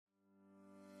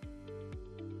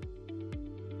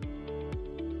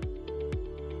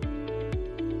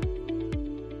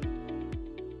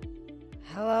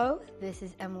Hello, this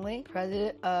is Emily,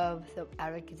 president of Self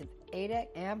Advocates of ADEC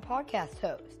and podcast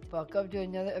host. Welcome to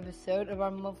another episode of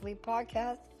our monthly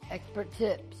podcast, Expert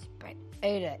Tips by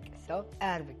ADEC Self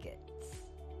Advocates.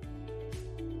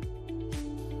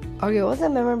 Okay, what's a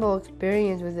memorable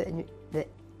experience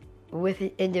with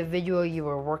an individual you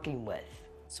were working with?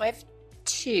 So I have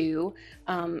two.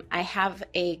 I have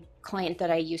a client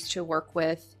that I used to work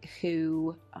with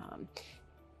who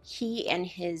he and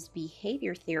his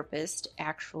behavior therapist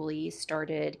actually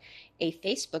started a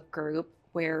Facebook group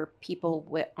where people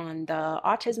on the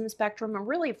autism spectrum, and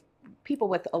really people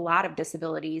with a lot of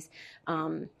disabilities,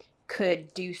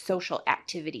 could do social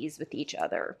activities with each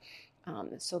other.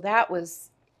 So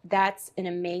that's an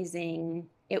amazing.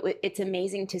 It's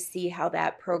amazing to see how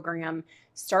that program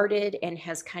started and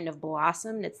has kind of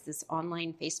blossomed. It's this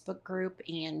online Facebook group,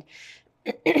 and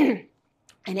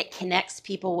and it connects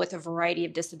people with a variety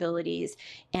of disabilities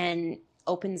and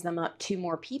opens them up to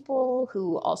more people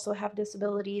who also have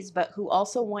disabilities, but who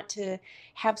also want to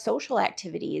have social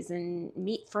activities and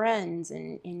meet friends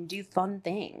and do fun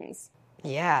things.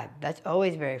 Yeah, that's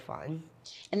always very fun.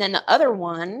 And then the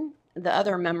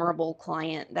other memorable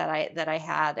client that I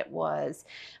had was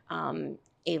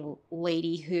a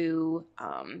lady who,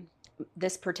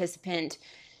 this participant,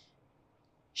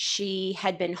 she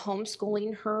had been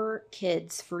homeschooling her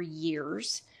kids for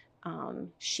years.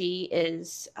 She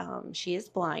is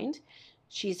blind.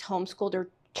 She's homeschooled her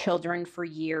children for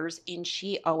years, and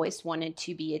she always wanted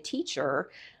to be a teacher,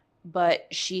 but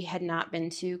she had not been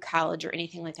to college or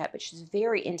anything like that. But she's a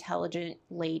very intelligent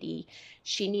lady.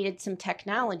 She needed some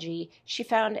technology. She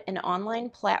found an online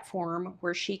platform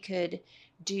where she could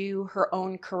do her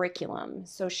own curriculum.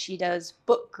 So she does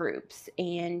book groups,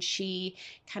 and she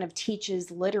kind of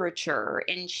teaches literature,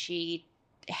 and she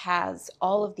has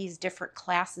all of these different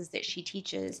classes that she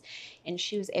teaches, and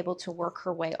she was able to work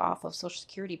her way off of Social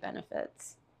Security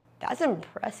benefits. That's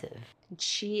impressive.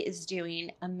 She is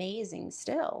doing amazing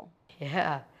still.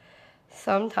 Yeah.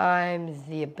 Sometimes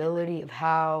the ability of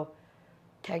how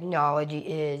technology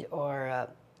is or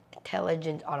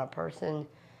intelligence on a person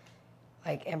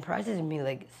impresses me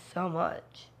so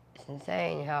much. It's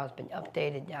insane how it's been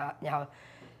updated now, how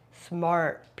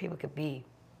smart people could be.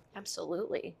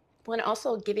 Absolutely. When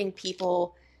also giving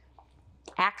people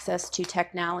access to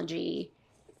technology,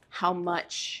 how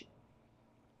much,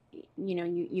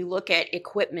 you look at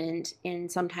equipment,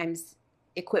 and sometimes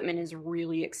equipment is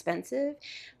really expensive,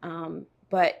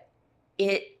 but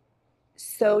it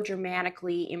so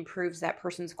dramatically improves that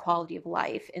person's quality of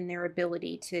life and their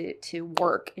ability to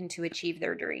work and to achieve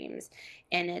their dreams.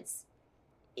 And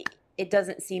it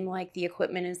doesn't seem like the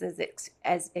equipment is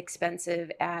as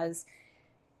expensive as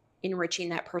enriching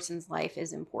that person's life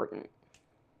is important.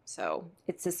 So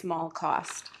it's a small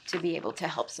cost to be able to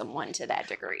help someone to that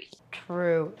degree.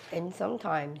 True. And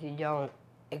sometimes you don't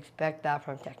expect that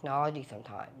from technology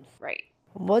sometimes. Right.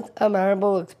 What's a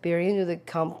memorable experience with a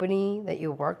company that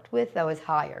you worked with that was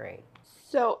hiring?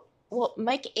 So,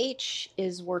 Mike H.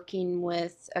 is working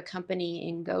with a company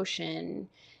in Goshen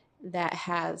that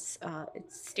has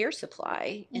it's Stair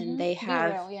Supply, and they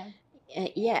have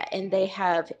and they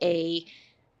have a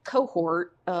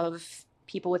cohort of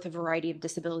people with a variety of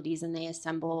disabilities, and they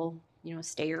assemble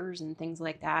stairs and things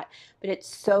like that. But it's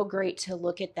so great to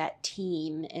look at that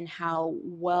team and how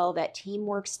well that team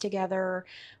works together.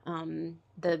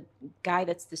 The guy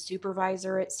that's the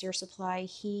supervisor at Stair Supply,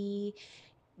 he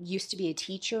used to be a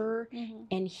teacher,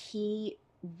 and he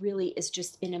really is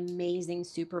just an amazing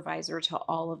supervisor to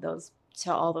all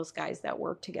those guys that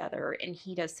work together, and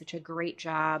he does such a great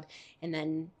job. And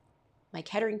then Mike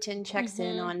Hetherington checks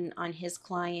in on his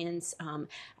clients.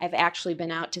 I've actually been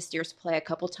out to Stair Supply a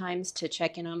couple times to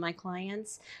check in on my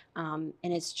clients. And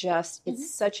it's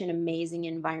such an amazing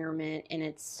environment, and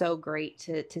it's so great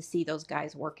to see those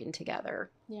guys working together.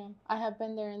 Yeah, I have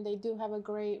been there, and they do have a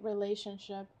great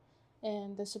relationship,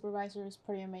 and the supervisor is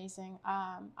pretty amazing.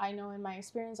 I know in my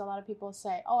experience, a lot of people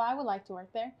say, oh, I would like to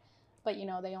work there, but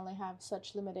they only have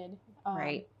such limited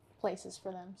places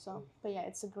for them. So, but yeah,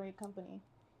 it's a great company.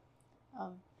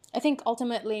 I think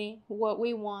ultimately what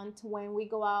we want when we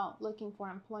go out looking for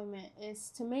employment is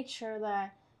to make sure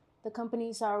that the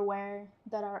companies are aware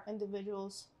that our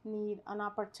individuals need an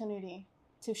opportunity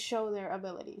to show their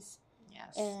abilities.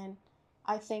 Yes. And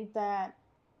I think that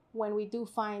when we do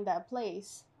find that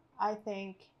place, I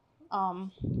think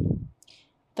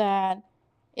that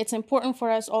it's important for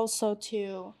us also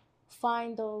to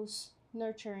find those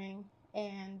nurturing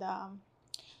and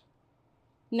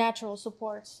natural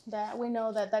supports that we know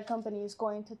that company is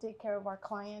going to take care of our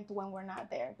client when we're not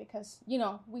there, because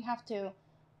we have to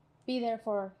be there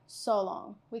for so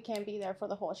long. We can't be there for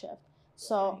the whole shift.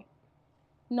 So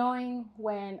knowing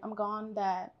when I'm gone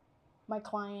that my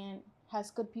client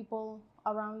has good people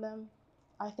around them,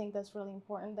 I think that's really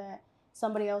important, that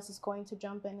somebody else is going to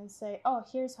jump in and say, oh,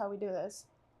 here's how we do this.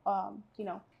 You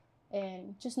know,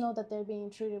 and just know that they're being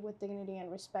treated with dignity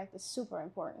and respect is super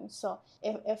important. So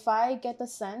if I get the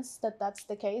sense that that's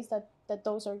the case, that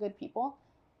those are good people,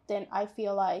 then I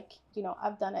feel like, you know,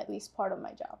 I've done at least part of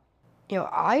my job. You know,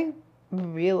 I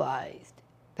realized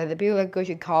that the people that go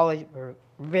to college were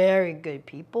very good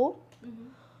people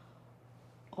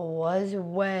was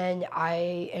when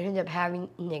I ended up having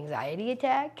an anxiety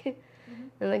attack.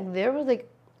 And there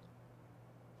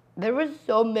was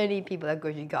so many people that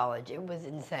go to college. It was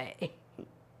insane.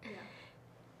 Yeah.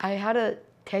 I had to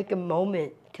take a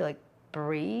moment to like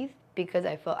breathe because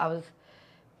I felt I was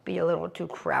being a little too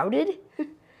crowded.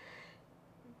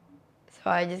 So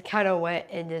I just kind of went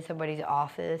into somebody's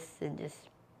office and just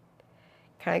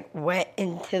kind of went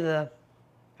into the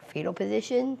fetal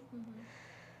position.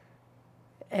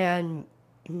 And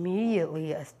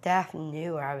immediately a staff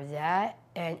knew where I was at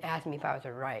and asked me if I was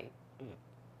all right.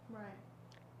 Right.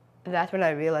 That's when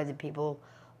I realized that people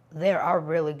there are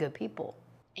really good people.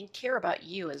 And care about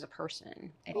you as a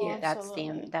person. I think that's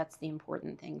the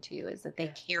important thing too, is that they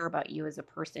care about you as a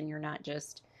person. You're not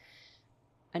just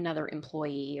another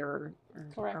employee or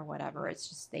whatever. It's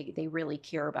just they really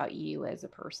care about you as a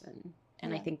person.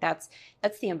 And I think that's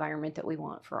the environment that we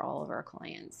want for all of our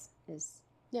clients, is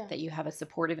that you have a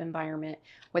supportive environment,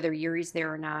 whether Yuri's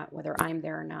there or not, whether I'm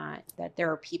there or not, that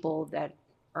there are people that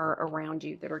are around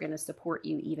you that are going to support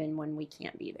you even when we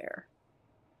can't be there.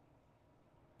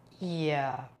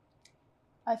 Yeah.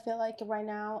 I feel like right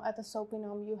now at the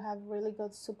Soapinome, you have really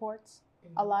good supports.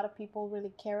 A lot of people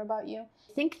really care about you.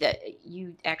 I think that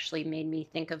you actually made me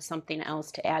think of something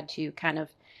else to add to kind of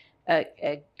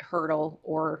a hurdle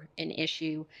or an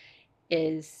issue,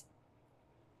 is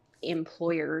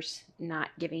employers not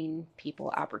giving people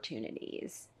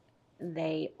opportunities.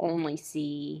 They only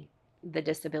see the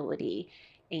disability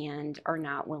and are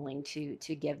not willing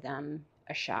to give them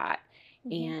a shot.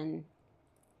 And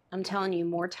I'm telling you,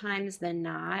 more times than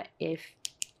not, if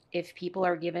people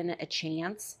are given a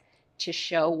chance to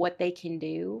show what they can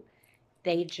do,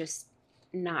 they just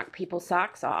knock people's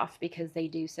socks off because they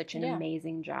do such an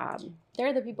amazing job.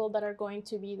 They're the people that are going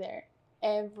to be there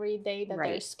every day that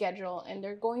they're scheduled, and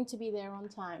they're going to be there on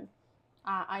time.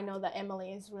 I know that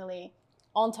Emily is really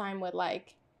on time with,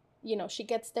 like, you know, she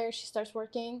gets there, she starts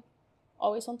working,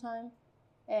 always on time.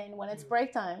 And when it's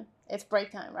break time,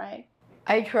 right?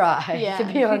 I try to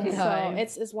be on time.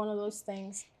 So it's one of those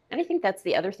things. And I think that's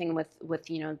the other thing with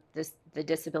you know, the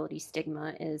disability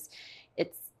stigma is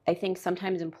I think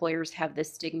sometimes employers have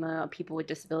this stigma of people with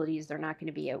disabilities. They're not going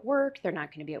to be at work. They're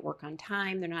not going to be at work on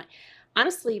time. They're not.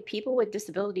 Honestly, people with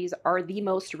disabilities are the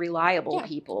most reliable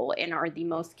people and are the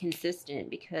most consistent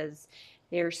because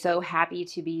they're so happy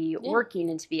to be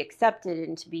working and to be accepted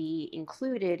and to be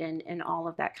included and all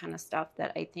of that kind of stuff,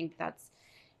 that I think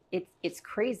it's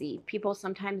crazy. People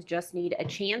sometimes just need a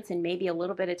chance and maybe a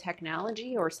little bit of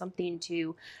technology or something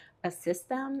to assist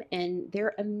them, and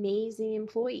they're amazing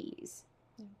employees.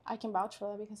 I can vouch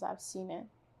for that because I've seen it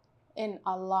in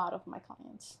a lot of my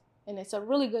clients. And it's a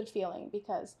really good feeling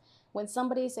because when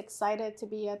somebody's excited to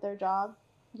be at their job,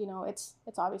 you know, it's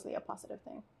obviously a positive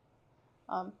thing.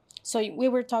 So we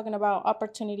were talking about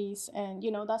opportunities, and, you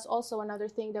know, that's also another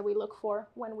thing that we look for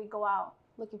when we go out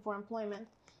looking for employment,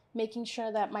 making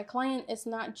sure that my client is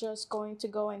not just going to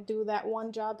go and do that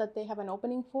one job that they have an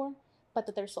opening for, but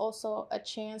that there's also a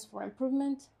chance for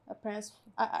improvement,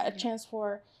 a chance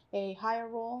for a higher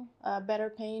role, a better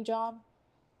paying job,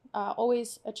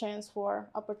 always a chance for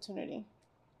opportunity.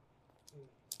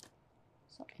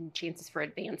 So. And chances for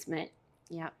advancement.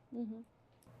 Yeah.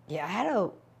 Yeah, I had a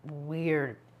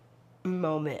weird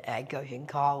moment at Goshen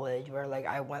College where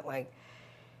I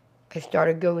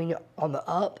started going on the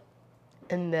up,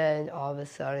 and then all of a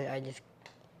sudden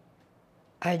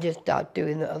I just stopped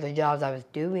doing the other jobs I was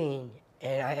doing,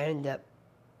 and I ended up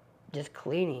just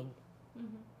cleaning,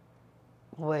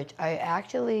 which I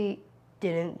actually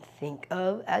didn't think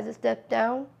of as a step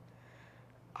down.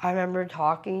 I remember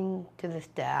talking to the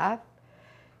staff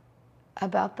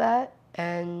about that,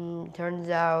 and turns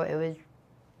out it was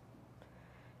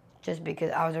just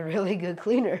because I was a really good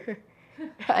cleaner.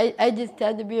 I just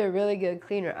tend to be a really good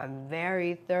cleaner. I'm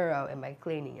very thorough in my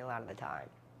cleaning a lot of the time.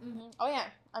 Oh yeah,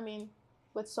 I mean,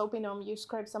 with Soapinome, you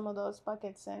scraped some of those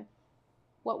buckets. And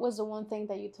what was the one thing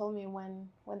that you told me when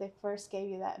they first gave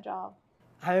you that job?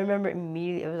 I remember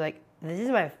immediately, it was like, this is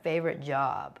my favorite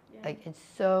job. Yeah. Like, it's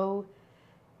so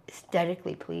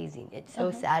aesthetically pleasing. It's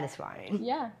so satisfying.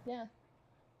 Yeah.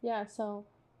 So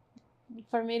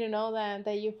for me to know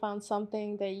that you found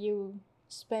something that you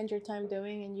spend your time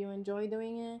doing and you enjoy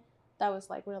doing it, that was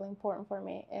like really important for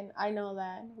me. And I know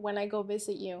that when I go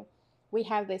visit you, we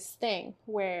have this thing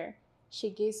where she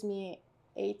gives me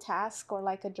a task or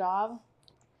like a job.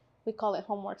 We call it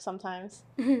homework sometimes.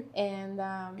 And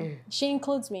she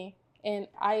includes me. And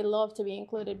I love to be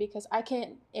included because I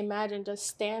can't imagine just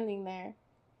standing there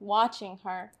watching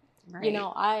her. Right. You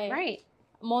know,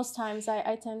 most times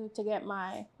I tend to get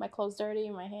my clothes dirty,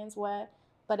 my hands wet.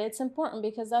 But it's important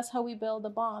because that's how we build a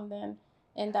bond.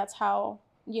 And that's how,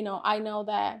 you know, I know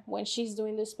that when she's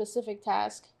doing this specific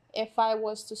task, if I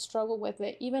was to struggle with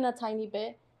it, even a tiny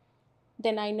bit,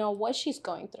 then I know what she's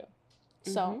going through.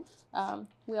 So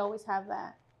we always have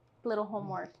that little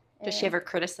homework. Does she ever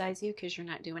criticize you because you're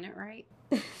not doing it right?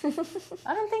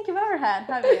 I don't think you've ever had,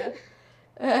 have you?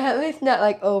 At least not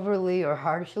like overly or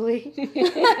harshly.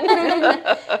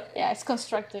 Yeah, it's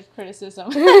constructive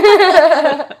criticism.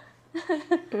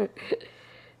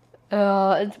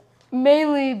 It's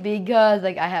mainly because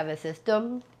like I have a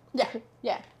system.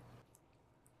 Yeah,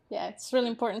 it's really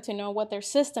important to know what their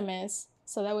system is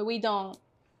so that way we don't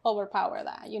overpower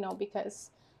that, you know, because,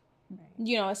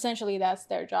 you know, essentially that's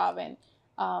their job. And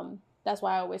that's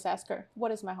why I always ask her,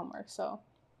 what is my homework? So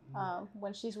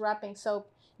when she's wrapping soap,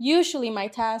 usually my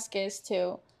task is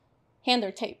to hand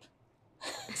her tape.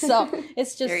 So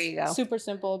it's just super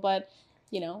simple, but,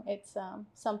 you know, it's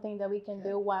something that we can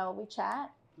do while we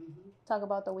chat, talk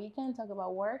about the weekend, talk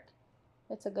about work.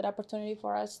 It's a good opportunity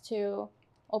for us to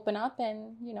open up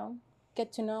and, you know,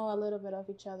 get to know a little bit of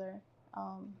each other.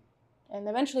 And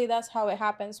eventually that's how it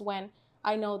happens when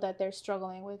I know that they're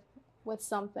struggling with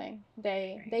something.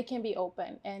 They can be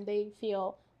open and they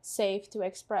feel safe to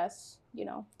express, you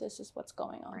know, this is what's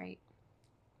going on. Right.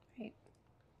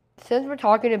 Since we're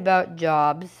talking about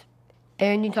jobs,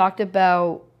 and you talked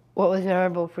about what was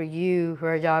memorable for you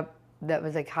for a job that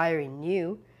was like hiring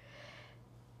you,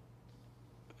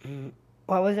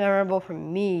 what was memorable for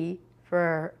me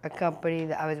for a company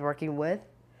that I was working with?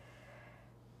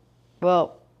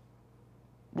 Well,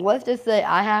 let's just say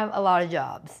I have a lot of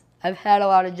jobs. I've had a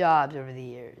lot of jobs over the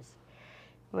years.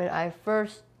 When I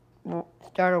first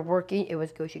started working, it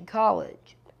was Goshen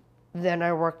College. Then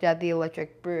I worked at the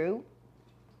Electric Brew.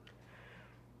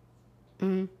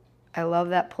 I love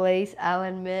that place, I'll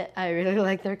admit. I really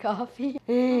like their coffee.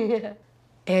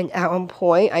 And at one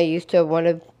point, I used to want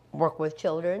to work with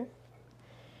children.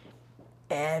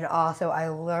 And also, I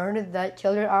learned that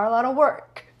children are a lot of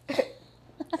work.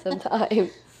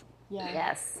 Sometimes. Yeah.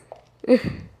 Yes.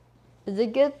 It's a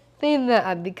good thing that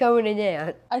I'm becoming an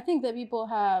aunt. I think that people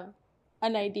have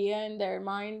an idea in their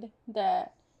mind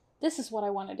that this is what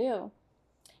I want to do.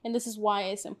 And this is why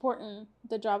it's important,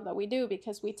 the job that we do,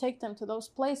 because we take them to those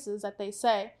places that they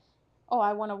say, oh,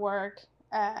 I want to work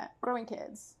at Growing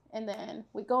Kids. And then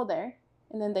we go there,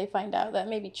 and then they find out that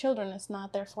maybe children is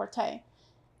not their forte.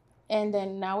 And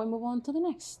then now we move on to the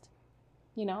next.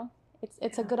 You know,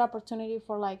 it's a good opportunity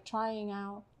for like trying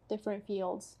out different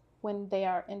fields when they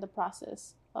are in the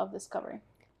process of discovery.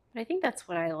 I think that's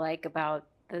what I like about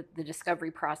the discovery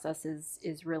process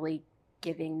is really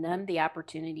giving them the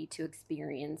opportunity to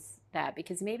experience that,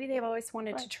 because maybe they've always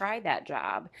wanted to try that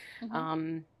job.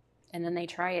 And then they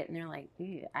try it and they're like,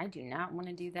 I do not want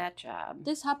to do that job.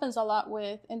 This happens a lot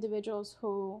with individuals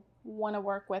who want to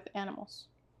work with animals.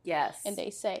 Yes. And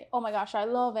they say, oh my gosh, I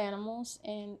love animals.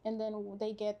 And then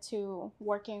they get to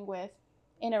working with,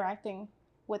 interacting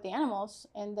with the animals.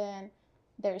 And then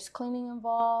there's cleaning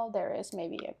involved. There is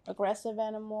maybe aggressive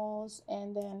animals.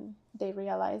 And then they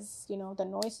realize, you know, the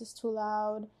noise is too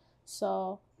loud.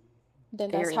 So then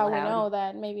that's how we know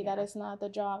that maybe that is not the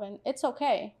job. And it's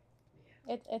okay.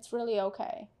 It's really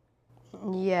okay.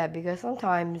 Yeah, because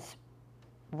sometimes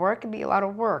work can be a lot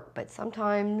of work, but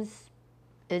sometimes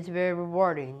it's very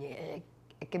rewarding.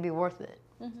 It can be worth it.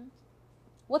 Mm-hmm.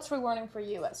 What's rewarding for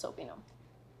you at Sopino?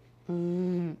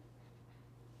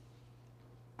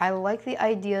 I like the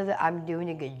idea that I'm doing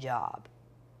a good job.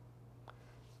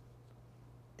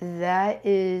 That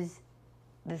is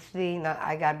the thing that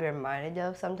I gotta be reminded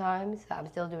of sometimes. I'm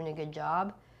still doing a good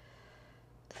job.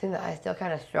 The thing that I still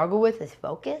kind of struggle with is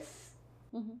focus.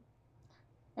 Mm-hmm.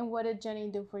 And what did Jenny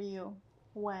do for you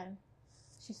when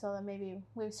she saw that maybe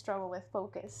we struggle with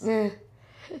focus?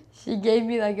 She gave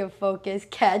me like a focus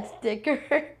cat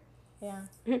sticker. Yeah,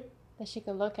 that she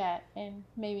could look at and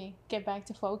maybe get back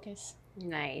to focus.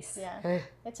 Nice. Yeah,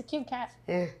 it's a cute cat.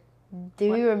 Do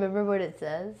you remember what it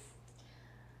says?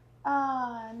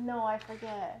 No, I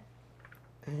forget.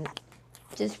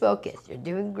 Just focus. You're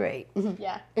doing great.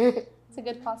 Yeah, it's a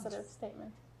good positive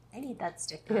statement. I need that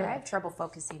sticker. I have trouble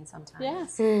focusing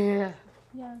sometimes. Yeah.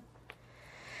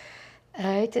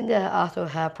 I tend to also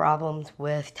have problems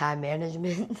with time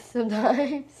management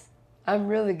sometimes. I'm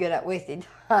really good at wasting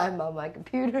time on my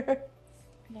computer.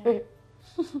 Yeah.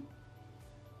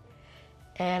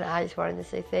 And I just wanted to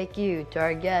say thank you to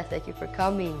our guest. Thank you for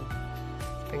coming.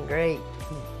 It's been great.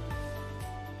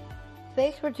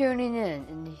 Thanks for tuning in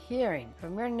and hearing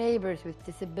from your neighbors with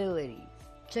disabilities.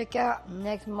 Check out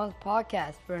next month's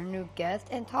podcast for a new guest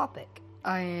and topic.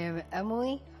 I am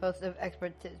Emily, host of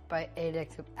Expert Tips by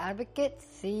ADEC Self Advocates.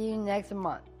 See you next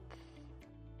month.